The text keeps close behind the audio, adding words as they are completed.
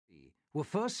were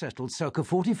first settled circa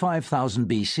 45,000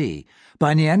 BC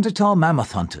by Neanderthal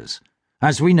mammoth hunters,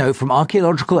 as we know from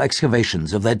archaeological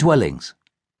excavations of their dwellings.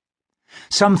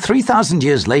 Some 3,000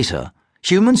 years later,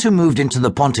 humans who moved into the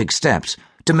Pontic steppes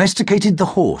domesticated the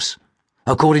horse,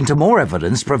 according to more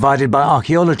evidence provided by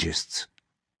archaeologists.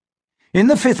 In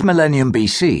the 5th millennium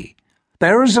BC,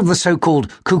 bearers of the so-called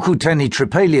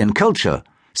Cucuteni-Tripalian culture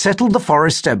settled the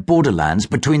forest steppe borderlands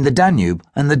between the Danube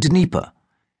and the Dnieper,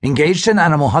 engaged in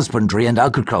animal husbandry and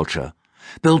agriculture,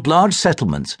 built large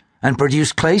settlements, and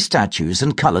produced clay statues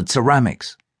and coloured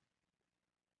ceramics.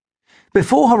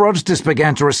 Before Herodotus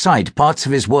began to recite parts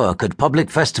of his work at public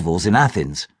festivals in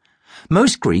Athens,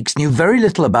 most Greeks knew very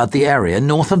little about the area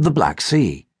north of the Black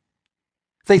Sea.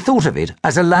 They thought of it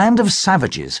as a land of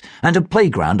savages and a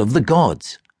playground of the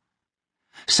gods.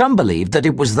 Some believed that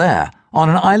it was there, on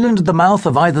an island at the mouth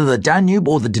of either the Danube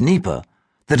or the Dnieper,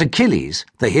 that Achilles,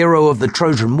 the hero of the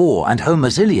Trojan War and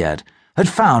Homer's Iliad, had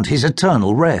found his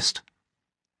eternal rest.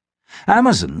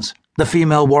 Amazons, the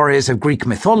female warriors of Greek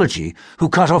mythology who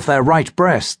cut off their right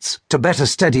breasts to better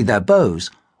steady their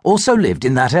bows, also lived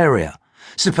in that area,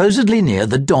 supposedly near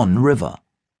the Don River.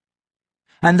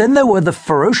 And then there were the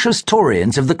ferocious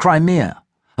Taurians of the Crimea,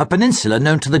 a peninsula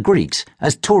known to the Greeks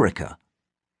as Taurica.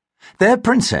 Their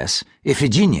princess,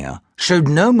 Iphigenia, showed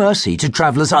no mercy to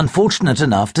travellers unfortunate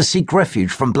enough to seek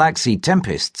refuge from Black Sea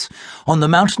tempests on the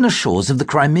mountainous shores of the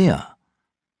Crimea.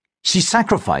 She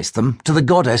sacrificed them to the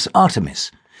goddess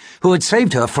Artemis, who had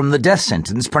saved her from the death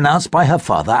sentence pronounced by her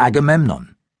father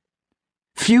Agamemnon.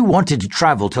 Few wanted to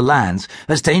travel to lands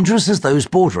as dangerous as those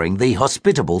bordering the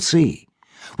hospitable sea,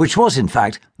 which was in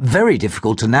fact very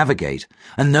difficult to navigate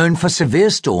and known for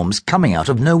severe storms coming out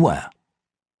of nowhere.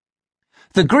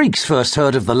 The Greeks first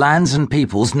heard of the lands and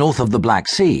peoples north of the Black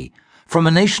Sea from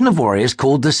a nation of warriors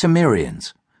called the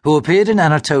Cimmerians, who appeared in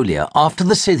Anatolia after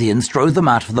the Scythians drove them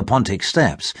out of the Pontic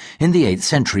steppes in the 8th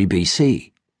century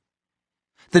BC.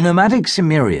 The nomadic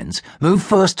Cimmerians moved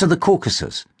first to the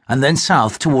Caucasus and then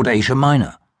south toward Asia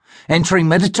Minor, entering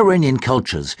Mediterranean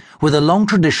cultures with a long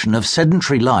tradition of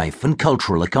sedentary life and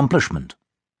cultural accomplishment.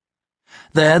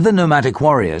 There the nomadic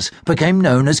warriors became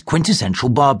known as quintessential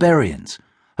barbarians,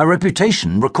 a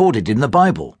reputation recorded in the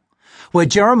Bible, where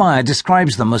Jeremiah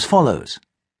describes them as follows: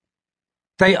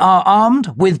 "They are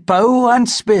armed with bow and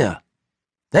spear.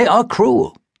 They are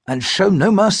cruel and show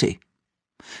no mercy.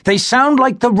 They sound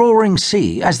like the roaring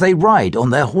sea as they ride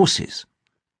on their horses.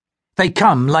 They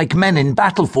come like men in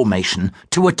battle formation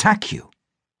to attack you."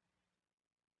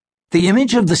 The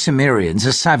image of the Cimmerians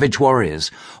as savage warriors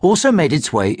also made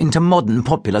its way into modern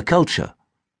popular culture.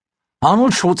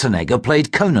 Arnold Schwarzenegger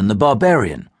played Conan the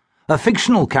Barbarian, a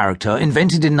fictional character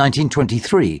invented in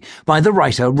 1923 by the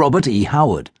writer Robert E.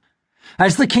 Howard,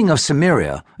 as the King of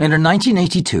Cimmeria in a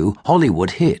 1982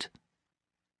 Hollywood hit.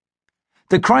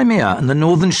 The Crimea and the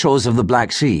northern shores of the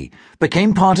Black Sea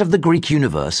became part of the Greek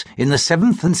universe in the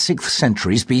 7th and 6th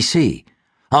centuries BC,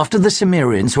 after the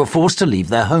Cimmerians were forced to leave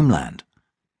their homeland.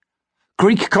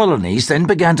 Greek colonies then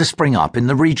began to spring up in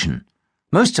the region,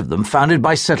 most of them founded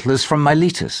by settlers from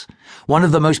Miletus, one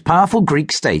of the most powerful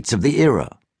Greek states of the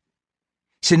era.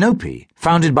 Sinope,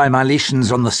 founded by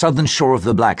Miletians on the southern shore of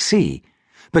the Black Sea,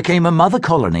 became a mother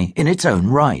colony in its own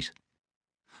right.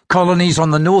 Colonies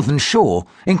on the northern shore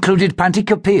included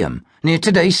Panticapaeum, near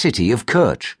today's city of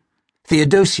Kerch,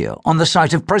 Theodosia on the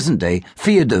site of present-day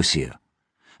Feodosia,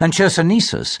 and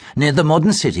Chersonesus near the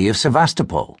modern city of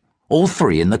Sevastopol, all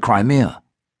three in the Crimea.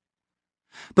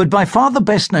 But by far the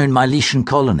best-known Miletian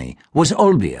colony was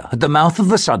Olbia at the mouth of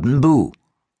the southern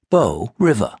Bo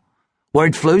River, where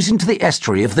it flows into the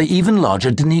estuary of the even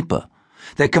larger Dnieper,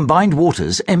 their combined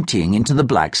waters emptying into the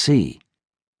Black Sea.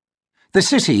 The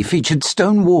city featured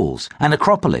stone walls, an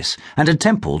acropolis, and a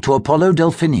temple to Apollo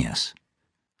Delphinius.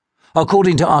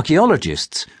 According to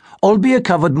archaeologists, Olbia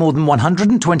covered more than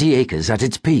 120 acres at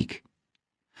its peak.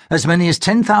 As many as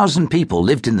 10,000 people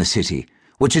lived in the city,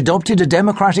 which adopted a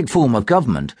democratic form of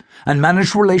government and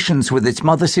managed relations with its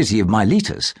mother city of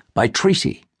Miletus by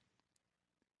treaty.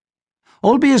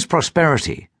 Olbia's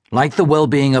prosperity, like the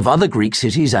well-being of other Greek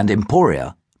cities and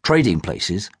emporia, trading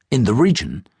places, in the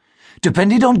region,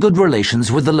 depended on good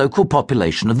relations with the local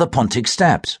population of the Pontic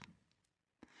steppes.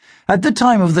 At the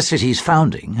time of the city's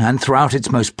founding, and throughout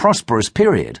its most prosperous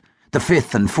period, the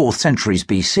 5th and 4th centuries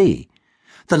BC,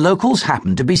 the locals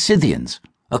happened to be Scythians,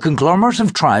 a conglomerate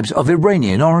of tribes of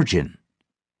Iranian origin.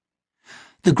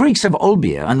 The Greeks of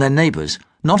Olbia and their neighbours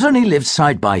not only lived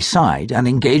side by side and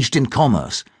engaged in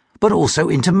commerce, but also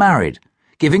intermarried,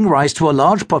 giving rise to a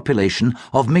large population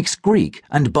of mixed Greek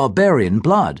and barbarian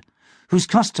blood, whose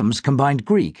customs combined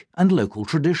Greek and local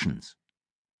traditions.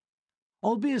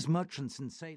 Olbia's merchants and sailors